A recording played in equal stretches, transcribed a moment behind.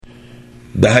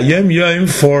the Hayom Yom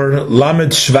for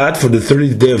Lamed Shvat, for the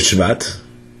 30th day of Shvat.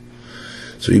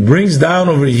 So he brings down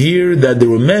over here that there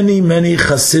were many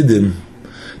Hasidim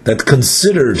that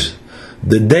considered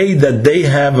the day that they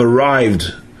have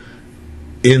arrived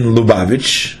in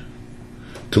Lubavitch,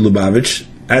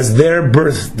 as their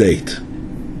birth date.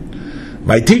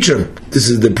 My teacher, this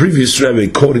is the previous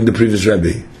Rebbe, quoting the previous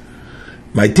Rebbe,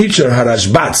 my teacher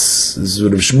Harashbatz, this is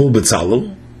Rav Shmuel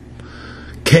Betzalel,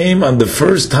 came on the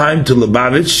first time to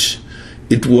Lubavitch.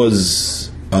 It was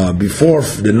before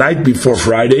the night before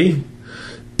Friday,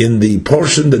 in the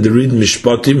portion that they read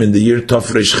Mishpatim in the year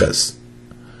Tov Reish Ches.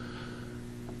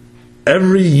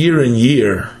 Every year and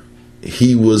year,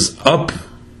 he was up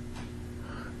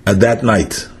at that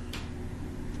night.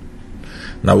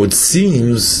 Now it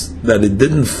seems that it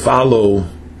didn't follow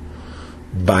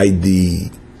by the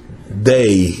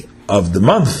day of the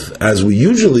month, as we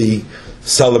usually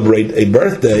celebrate a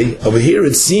birthday. Over here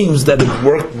it seems that it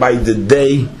worked by the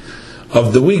day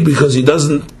of the week, because he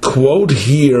doesn't quote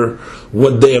here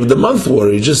what day of the month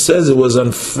were. He just says it was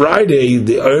on Friday,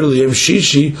 the early Yom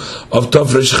Shishi of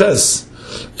Tov Reish Ches.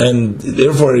 And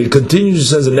therefore it continues,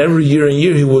 says, and every year and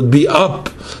year he would be up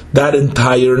that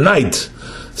entire night.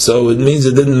 So it means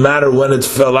it didn't matter when it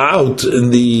fell out.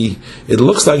 It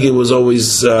looks like it was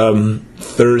always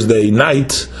Thursday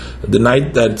night, the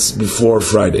night that's before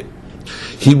Friday.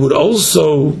 He would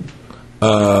also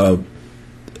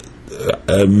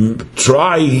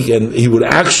try, and he would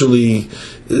actually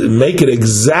make it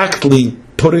exactly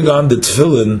putting on the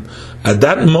tefillin at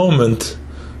that moment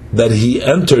that he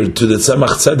entered to the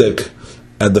Tzemach Tzedek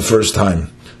at the first time,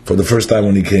 for the first time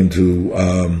when he came to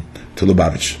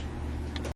Lubavitch.